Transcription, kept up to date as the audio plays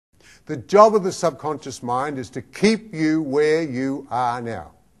The job of the subconscious mind is to keep you where you are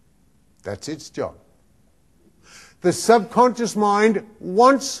now. That's its job. The subconscious mind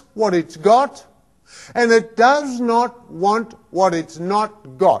wants what it's got, and it does not want what it's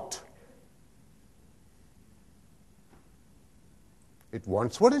not got. It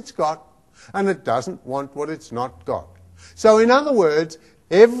wants what it's got, and it doesn't want what it's not got. So in other words,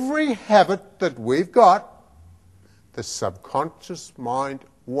 every habit that we've got, the subconscious mind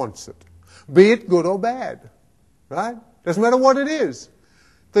wants it, be it good or bad, right? Doesn't matter what it is.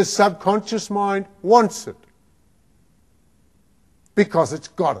 The subconscious mind wants it because it's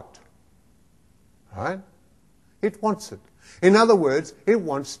got it, right? It wants it. In other words, it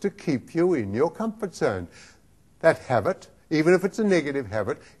wants to keep you in your comfort zone. That habit, even if it's a negative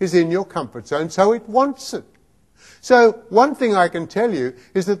habit, is in your comfort zone, so it wants it. So one thing I can tell you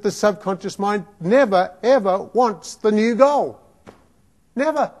is that the subconscious mind never, ever wants the new goal.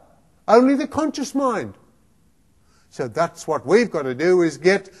 Never. Only the conscious mind. So that's what we've got to do, is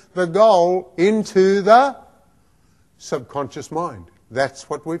get the goal into the subconscious mind. That's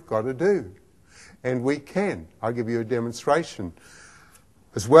what we've got to do. And we can. I'll give you a demonstration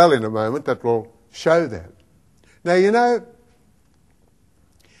as well in a moment that will show that. Now, you know,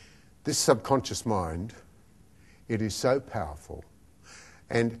 this subconscious mind, it is so powerful.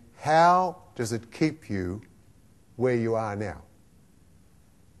 And how does it keep you where you are now?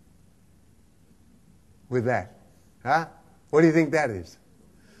 With that. Huh? What do you think that is?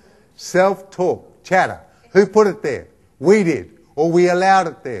 Self-talk, chatter. Who put it there? We did. Or we allowed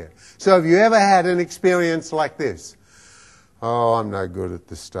it there. So have you ever had an experience like this? Oh, I'm no good at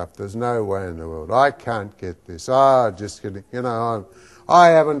this stuff. There's no way in the world. I can't get this. Just kidding. You know, I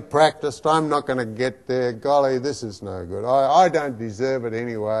haven't practiced. I'm not going to get there. Golly, this is no good. I don't deserve it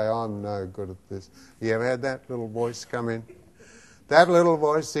anyway. I'm no good at this. You ever had that little voice come in? That little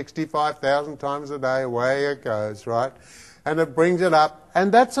voice, 65,000 times a day, away it goes, right? And it brings it up.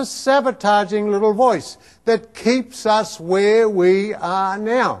 And that's a sabotaging little voice that keeps us where we are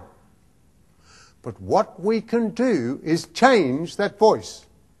now. But what we can do is change that voice.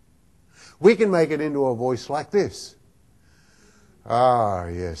 We can make it into a voice like this. Ah,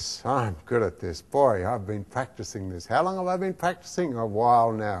 yes, I'm good at this. Boy, I've been practicing this. How long have I been practicing? A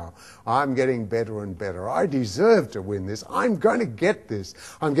while now. I'm getting better and better. I deserve to win this. I'm going to get this.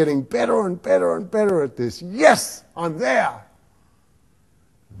 I'm getting better and better and better at this. Yes, I'm there.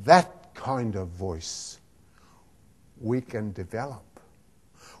 That kind of voice we can develop.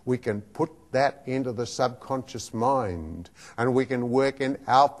 We can put that into the subconscious mind, and we can work in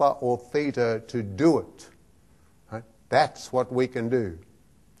alpha or theta to do it. Right? That's what we can do.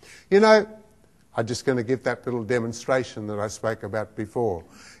 You know, I'm just going to give that little demonstration that I spoke about before.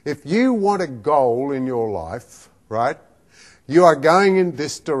 If you want a goal in your life, right, you are going in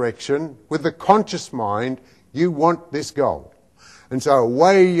this direction with the conscious mind, you want this goal. And so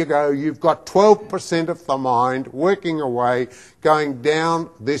away you go. You've got 12% of the mind working away, going down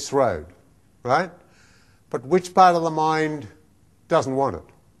this road, right? But which part of the mind doesn't want it?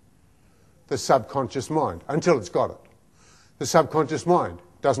 The subconscious mind, until it's got it. The subconscious mind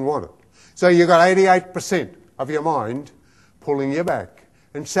doesn't want it. So you've got 88% of your mind pulling you back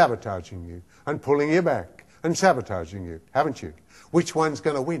and sabotaging you, and pulling you back and sabotaging you, haven't you? Which one's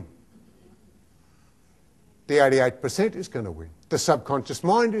going to win? The 88% is going to win. The subconscious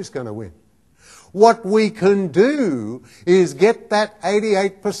mind is going to win. What we can do is get that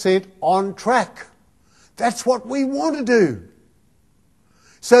 88% on track. That's what we want to do.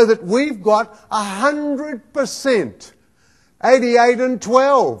 So that we've got 100%, 88 and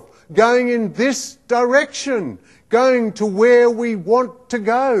 12, going in this direction, going to where we want to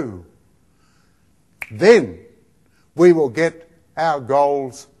go. Then we will get our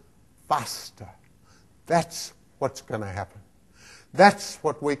goals faster. That's what's going to happen. That's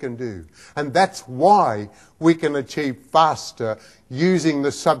what we can do. And that's why we can achieve faster using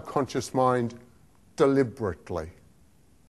the subconscious mind deliberately.